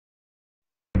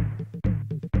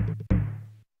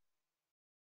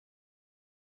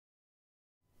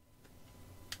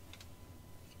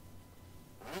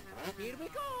Here we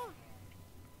go.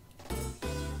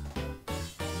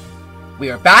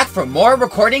 We are back for more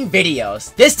recording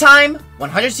videos. This time,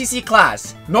 100cc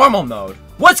class, normal mode.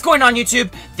 What's going on,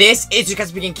 YouTube? This is your guys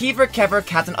speaking, Kiefer, Kever,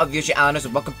 Captain of Yoshi Islanders,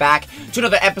 and welcome back to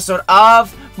another episode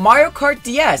of Mario Kart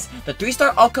DS, the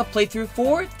 3-star All Cup playthrough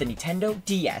for the Nintendo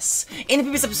DS. In the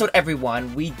previous episode,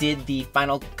 everyone, we did the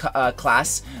final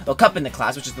class, well, cup in the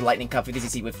class, which is the Lightning Cup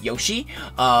 50cc with Yoshi.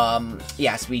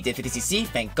 Yes, we did 50cc.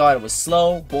 Thank God it was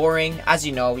slow, boring. As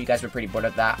you know, you guys were pretty bored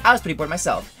of that. I was pretty bored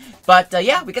myself. But,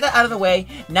 yeah, we got that out of the way.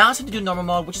 Now it's time to do normal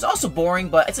mode, which is also boring,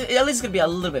 but at least it's going to be a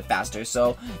little bit faster.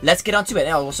 So, let's get on to it.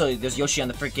 And also, there's Yoshi on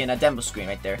the freaking demo screen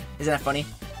right there. Isn't that funny?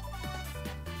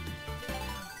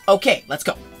 Okay, let's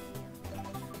go.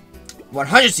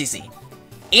 100cc.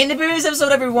 In the previous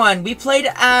episode, everyone, we played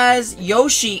as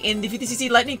Yoshi in the 50cc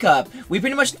Lightning Cup. We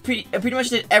pretty much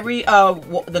did every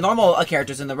the normal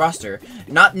characters in the roster.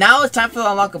 Now it's time for the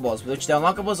unlockables, which the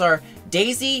unlockables are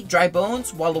Daisy, Dry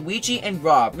Bones, Waluigi, and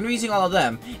Rob. We're gonna be using all of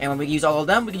them, and when we use all of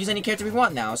them, we can use any character we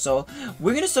want now. So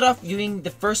we're gonna start off doing the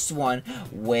first one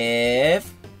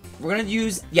with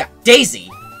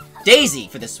Daisy. Daisy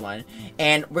for this one,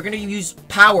 and we're gonna use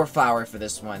Power Flower for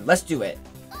this one. Let's do it.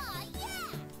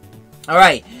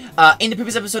 Alright, in the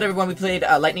previous episode, everyone, we played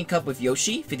Lightning Cup with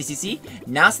Yoshi, 50cc.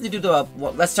 Now it's time to do the,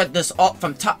 let's start this all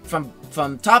from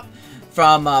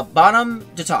bottom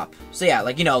to top. So yeah,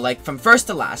 like, you know, like from first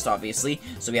to last, obviously.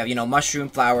 So we have, you know, Mushroom,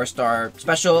 Flower, Star,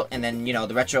 Special, and then, you know,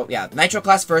 the Retro, yeah, Nitro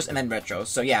class first, and then Retro.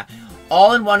 So yeah,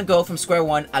 all in one go from square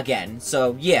one again.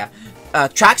 So yeah,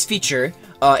 tracks feature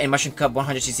in Mushroom Cup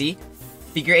 100cc,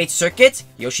 Figure 8 Circuit,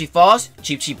 Yoshi Falls,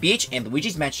 Cheep Cheep Beach, and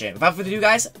Luigi's Mansion. Without further ado,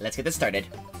 guys, let's get this started.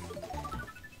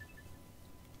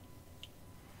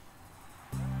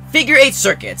 Figure 8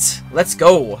 circuits. Let's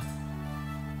go.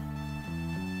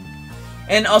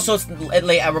 And also, it's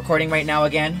late at recording right now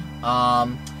again.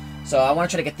 So I want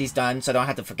to try to get these done so I don't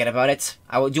have to forget about it.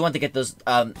 I do want to get those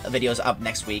videos up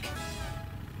next week.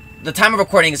 The time of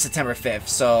recording is September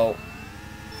 5th,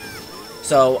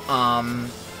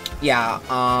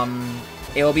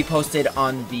 it will be posted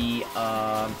on the,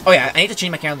 oh yeah, I need to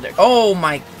change my calendar. Oh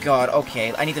my god,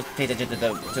 okay. I need to pay attention to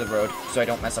the road so I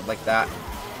don't mess up like that.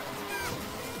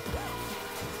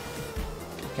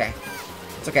 Okay,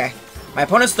 it's okay. My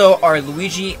opponents though are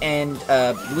Luigi and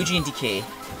DK.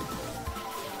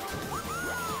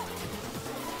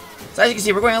 So as you can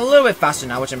see, we're going a little bit faster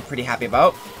now, which I'm pretty happy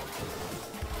about.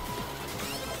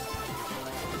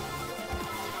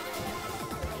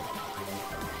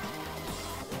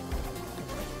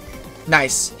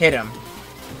 Nice, hit him.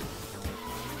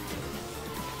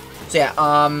 So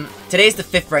yeah, today's the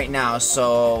 5th right now,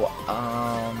 so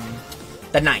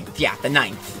the 9th, yeah, the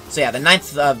 9th. So yeah, the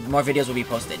 9th, more videos will be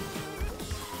posted.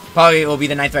 Probably it will be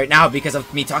the 9th right now because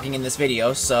of me talking in this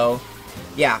video, so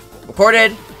yeah.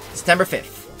 Recorded September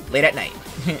 5th, late at night.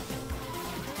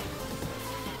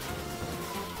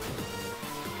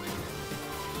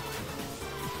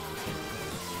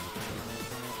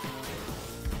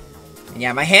 And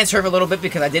yeah, my hands hurt a little bit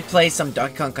because I did play some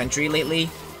Donkey Kong Country lately.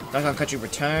 Donkey Kong Country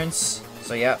Returns.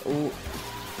 So yeah, ooh.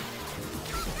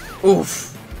 Oof.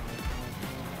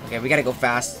 Okay, we gotta go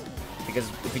fast, because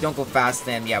if we don't go fast,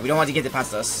 then yeah, we don't want to get it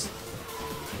past us.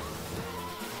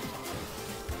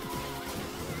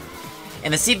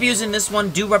 And the CPUs in this one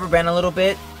do rubber band a little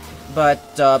bit, but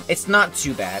it's not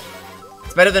too bad.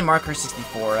 It's better than Mario Kart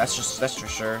 64. That's for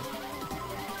sure.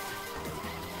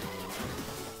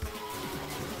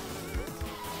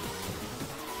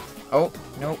 Oh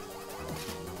nope.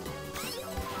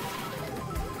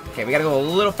 Okay, we gotta go a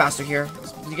little faster here.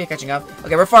 You get catching up.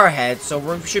 Okay, we're far ahead, so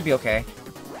we should be okay.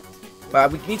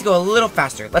 But we need to go a little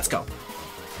faster. Let's go.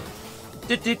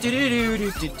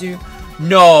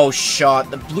 No shot.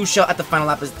 The blue shot at the final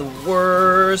lap is the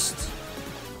worst.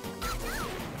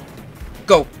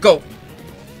 Go, go.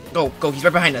 Go, go. He's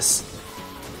right behind us.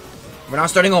 We're not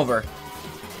starting over.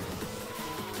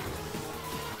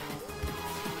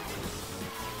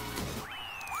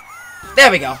 There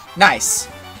we go. Nice.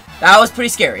 That was pretty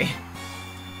scary.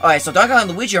 Alright, so Donkey Kong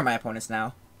and Luigi are my opponents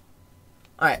now.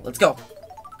 Alright, let's go.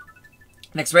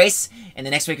 Next race, and the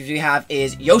next race we have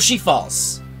is Yoshi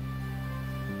Falls.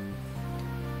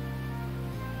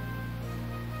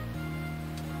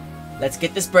 Let's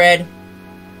get this bread.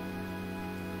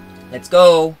 Let's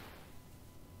go.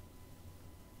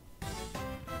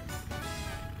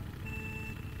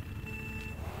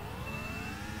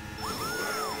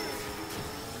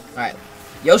 Alright,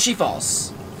 Yoshi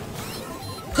Falls.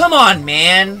 Come on,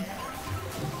 man!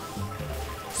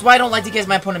 That's why I don't like to get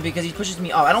my opponent, because he pushes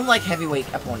me off. I don't like heavyweight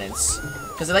opponents,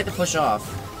 because they like to push off.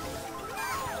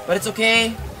 But it's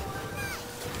okay.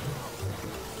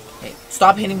 Okay,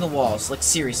 Stop hitting the walls. Like,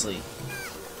 seriously.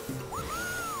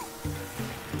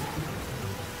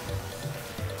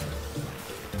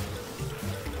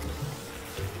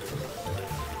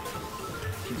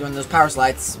 Keep doing those power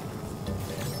slides.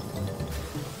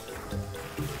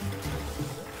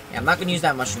 Yeah, I'm not gonna use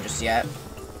that mushroom just yet.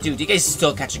 Dude, you guys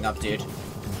still catching up, dude. You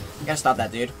gotta stop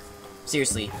that, dude.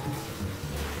 Seriously.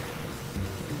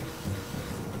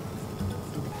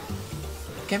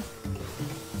 Okay.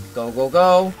 Go, go,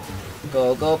 go.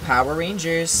 Go, go, Power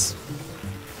Rangers.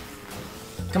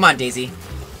 Come on, Daisy.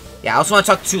 Yeah, I also want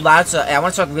to talk too loud, so I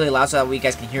want to talk really loud so that you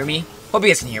guys can hear me. Hope you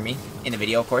guys can hear me in the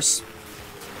video, of course.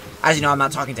 As you know, I'm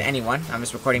not talking to anyone. I'm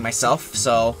just recording myself,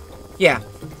 so yeah.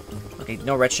 Okay,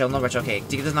 no red shell, no red shell. Okay,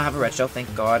 Digga does not have a red shell,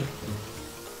 thank God.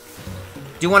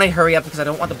 Do want to hurry up because I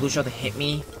don't want the blue shell to hit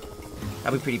me.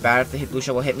 That'd be pretty bad if the blue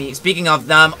shell will hit me. Speaking of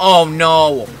them, oh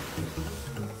no!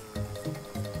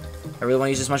 I really want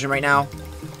to use this mushroom right now.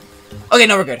 Okay,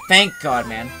 no, we're good. Thank God,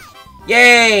 man.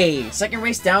 Yay! Second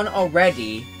race down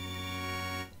already.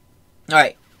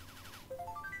 Alright.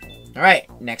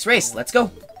 Alright, next race. Let's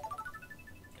go.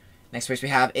 Next race we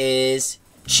have is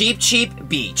Cheap Cheap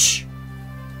Beach.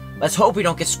 Let's hope we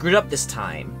don't get screwed up this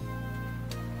time.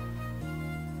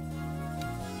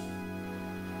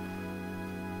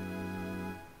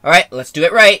 Alright, let's do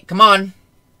it right. Come on.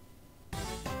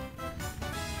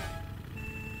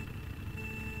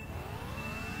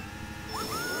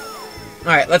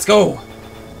 Alright, let's go.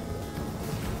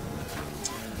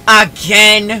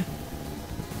 Again.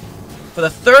 For the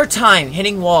third time,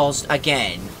 hitting walls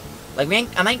again. Like, man,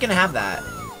 I ain't gonna have that.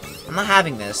 I'm not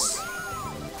having this.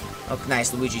 Oh,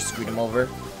 nice. Luigi screwed him over.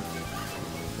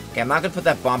 Okay, I'm not gonna put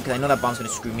that bomb because I know that bomb's gonna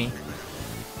screw me.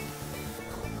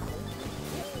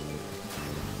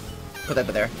 Put that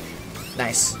there.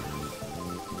 Nice.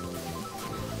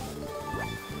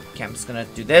 Okay, I'm just gonna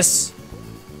do this.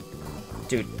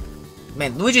 Dude.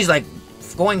 Man, Luigi's like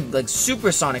going like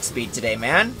supersonic speed today,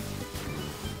 man.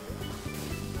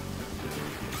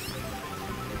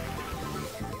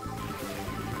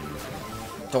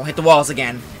 Don't hit the walls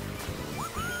again.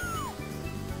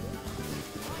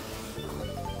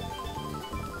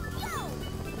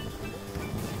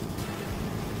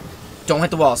 Don't hit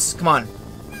the walls. Come on.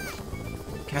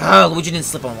 Oh, Luigi didn't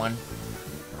slip on one.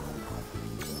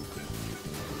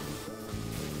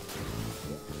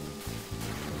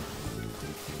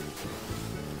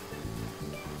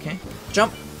 Okay,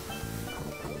 jump.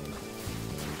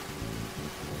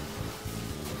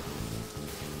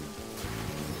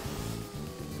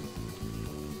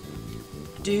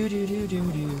 Do do do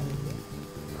do do.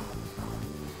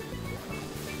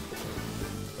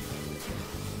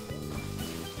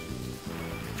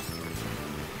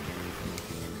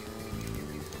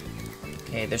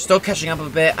 Okay, they're still catching up a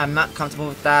bit. I'm not comfortable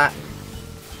with that.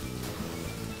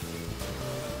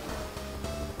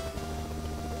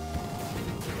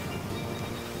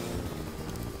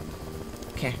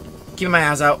 Okay, keeping my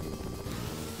eyes out.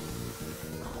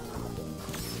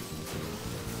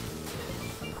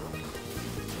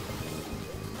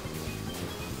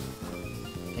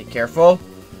 Okay, careful.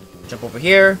 Jump over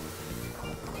here.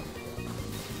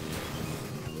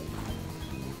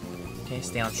 Okay,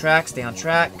 stay on track, stay on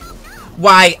track.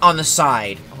 Why on the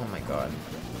side? Oh my God.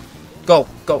 Go,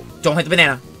 go. Don't hit the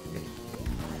banana.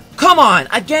 Come on!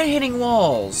 Again hitting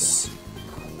walls.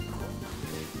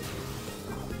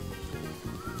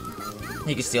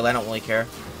 You can steal, I don't really care.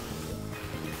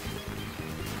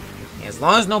 As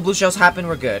long as no blue shells happen,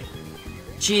 we're good.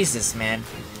 Jesus, man.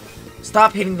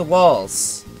 Stop hitting the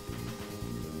walls.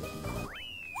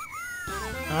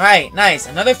 Alright, nice.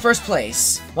 Another first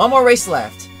place. One more race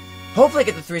left. Hopefully I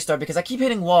get the 3-star because I keep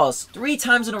hitting walls 3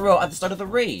 times in a row at the start of the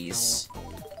race.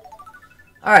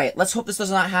 Alright, let's hope this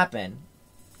does not happen.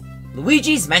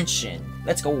 Luigi's Mansion.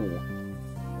 Let's go.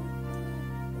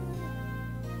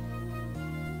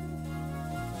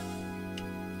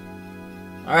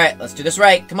 Alright, let's do this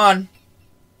right. Come on.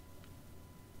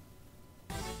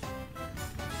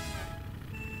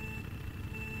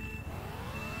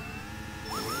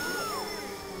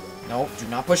 Nope, do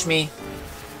not push me.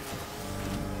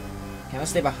 Okay,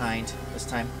 let's stay behind this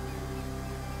time.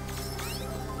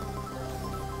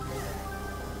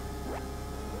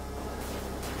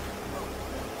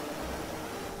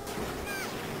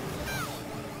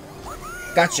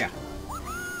 Gotcha.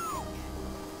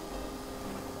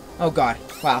 Oh God.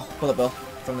 Wow, bullet bill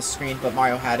from the screen, but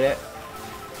Mario had it.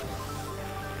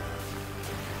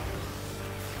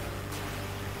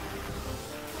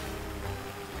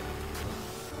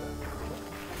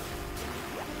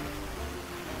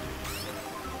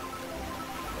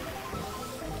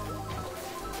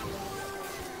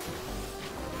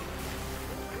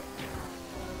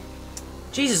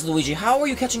 Jesus, Luigi, how are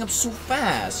you catching up so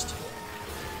fast?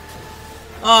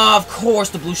 Oh, of course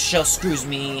the blue shell screws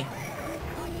me.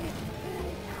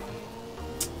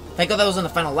 Thank God that was on the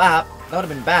final lap. That would have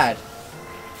been bad.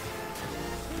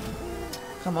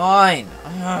 Come on.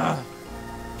 Ugh.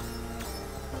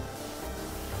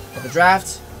 Got the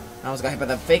draft. I almost got hit by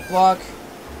that fake block.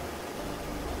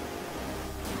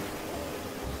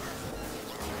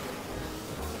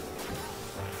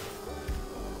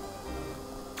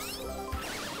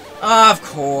 Of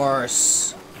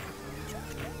course.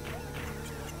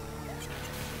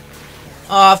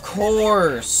 Of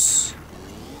course.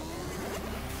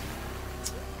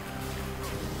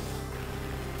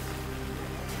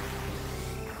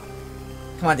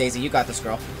 Come on, Daisy, you got this,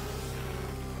 girl.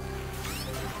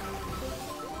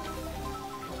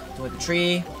 Avoid the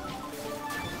tree.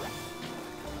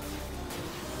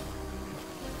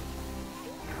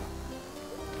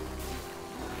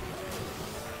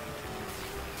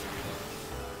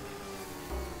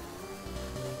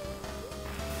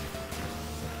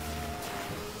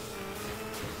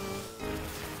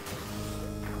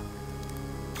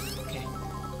 Okay.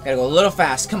 Gotta go a little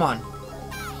fast. Come on.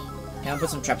 Okay, I'll put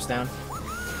some traps down.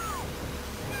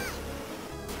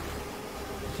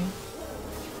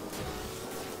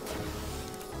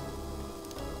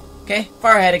 Okay,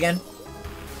 far ahead again.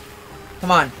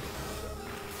 Come on.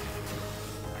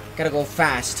 Gotta go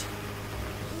fast.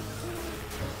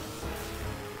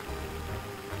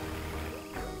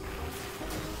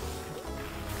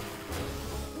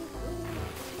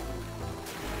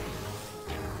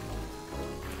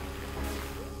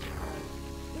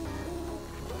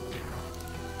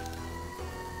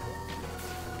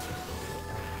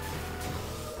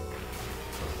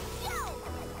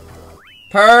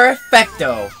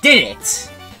 Perfecto! Did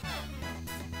it!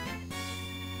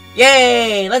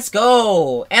 Yay! Let's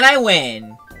go! And I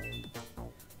win!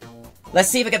 Let's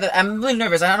see if I get the... I'm really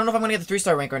nervous. I don't know if I'm gonna get the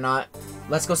 3-star rank or not.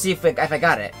 Let's go see if I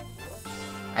got it.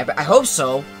 I hope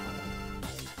so.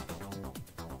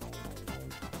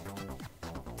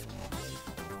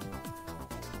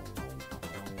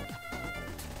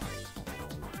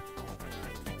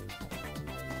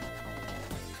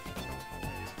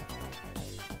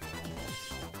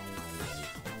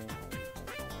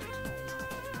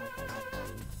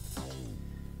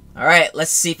 Alright, let's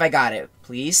see if I got it,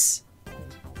 please.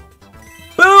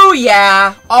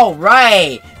 Booyah!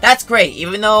 Alright! That's great.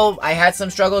 Even though I had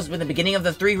some struggles in the beginning of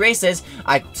the 3 races,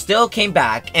 I still came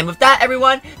back. And with that,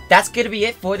 everyone, that's going to be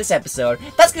it for this episode.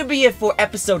 That's going to be it for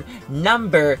episode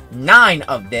number 9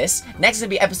 of this. Next is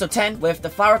going to be episode 10 with the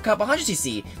Flower Cup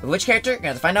 100cc. With which character, you're going to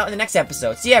have to find out in the next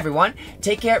episode. See you, everyone.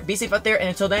 Take care, be safe out there, and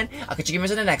until then, I'll catch you gamers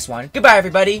in the next one. Goodbye,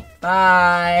 everybody.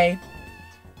 Bye!